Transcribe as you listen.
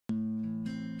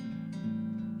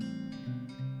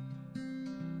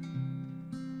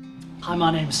Hi,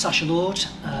 my name is Sacha.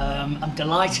 I'm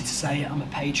delighted to say I'm a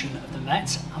patron of the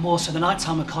Met. I'm also the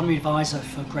Nighttime Economy Advisor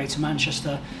for Greater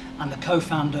Manchester and the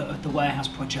co-founder of the Warehouse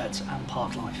Project and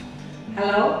Park Life.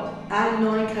 Hello, I'm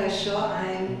Noreen Kershaw.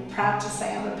 I'm proud to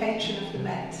say I'm a patron of the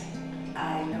Met.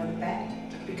 I know the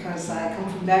Met because I come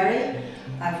from Bury.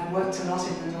 I've worked a lot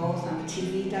in the north. I'm a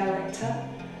TV director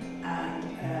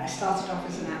and I started off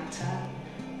as an actor.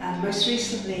 And most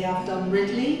recently I've done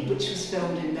Ridley, which was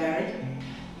filmed in Bury.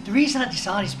 The reason I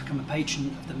decided to become a patron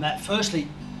of the Met, firstly,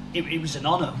 it was an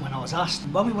honour when I was asked.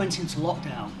 When we went into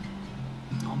lockdown,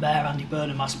 our Mayor Andy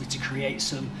Burnham asked me to create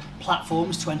some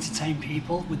platforms to entertain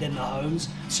people within their homes.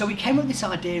 So we came up with this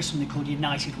idea of something called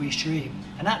United We Stream.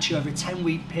 And actually over a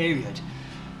 10-week period,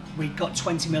 we got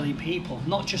 20 million people,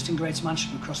 not just in Greater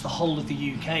Manchester, but across the whole of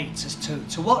the UK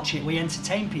to watch it. We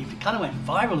entertained people. It kind of went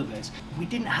viral a bit. We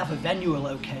didn't have a venue or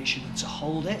location to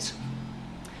hold it.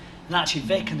 And actually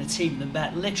Vic and the team, the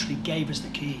Met, literally gave us the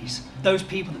keys. Those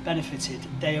people that benefited,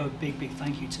 they owe a big, big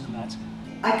thank you to the Met.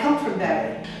 I come from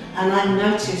Bury and I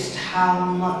noticed how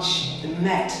much the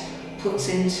Met puts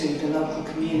into the local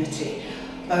community,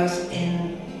 both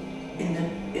in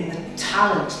the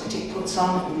talent that it puts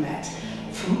on at the Met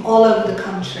from all over the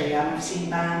country. I've seen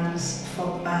bands,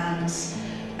 folk bands,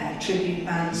 tribute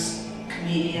bands,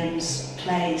 comedians,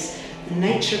 plays. The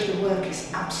nature of the work is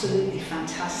absolutely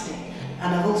fantastic.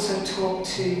 And I've also talked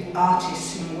to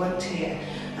artists who worked here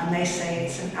and they say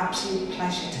it's an absolute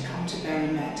pleasure to come to Bury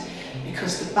Met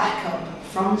because the backup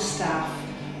from the staff,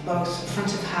 both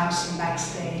front of house and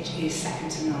backstage, is second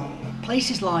to none.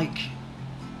 Places like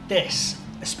this,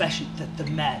 especially the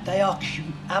Met, they are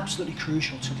absolutely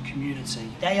crucial to the community.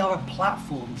 They are a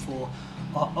platform for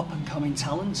our up-and-coming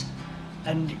talent.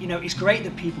 And you know, it's great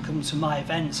that people come to my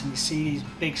events and they see these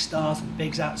big stars and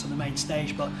big acts on the main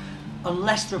stage, but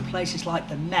unless there are places like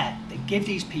the Met that give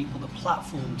these people the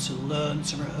platform to learn,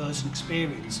 to rehearse and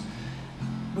experience,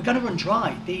 we're going to run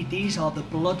dry. These are the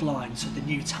bloodlines of the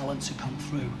new talent to come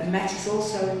through. The Met is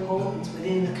also important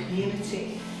within the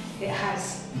community. It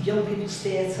has young people's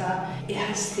theatre, it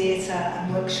has theatre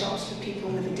and workshops for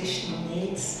people with additional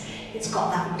needs. It's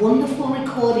got that wonderful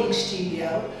recording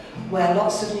studio where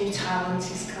lots of new talent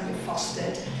is kind of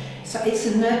fostered. So it's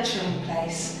a nurturing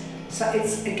place. So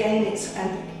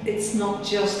it's not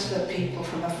just for people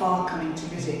from afar coming to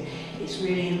visit. It's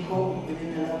really important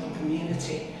within the local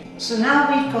community. So now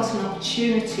we've got an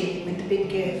opportunity with the Big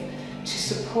Give to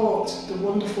support the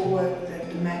wonderful work that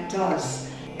the Met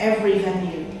does. Every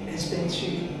venue has been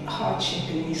through hardship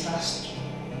in these last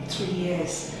 3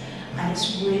 years, and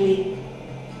it's really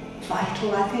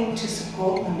vital, I think, to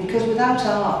support them, because without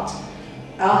art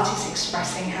is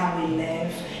expressing how we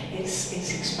live, it's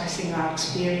expressing our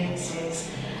experiences,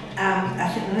 and I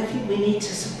think we need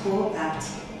to support that.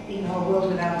 You know, a world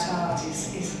without art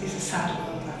is a sad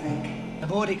world, I think.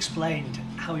 I've already explained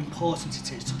how important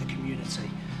it is to the community.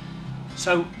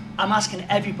 So I'm asking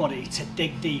everybody to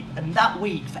dig deep, and that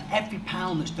week, for every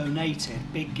 £1 that's donated,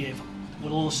 Big Give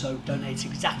will also donate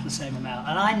exactly the same amount.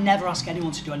 And I never ask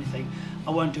anyone to do anything I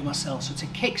won't do myself. So to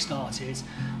kickstart it,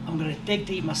 I'm going to dig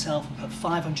deep myself and put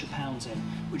 £500 in,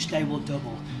 which they will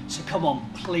double. So come on,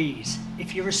 please,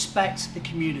 if you respect the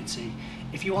community,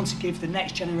 if you want to give the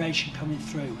next generation coming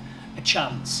through a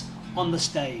chance on the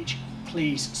stage,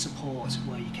 please support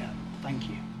where you can. Thank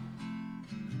you.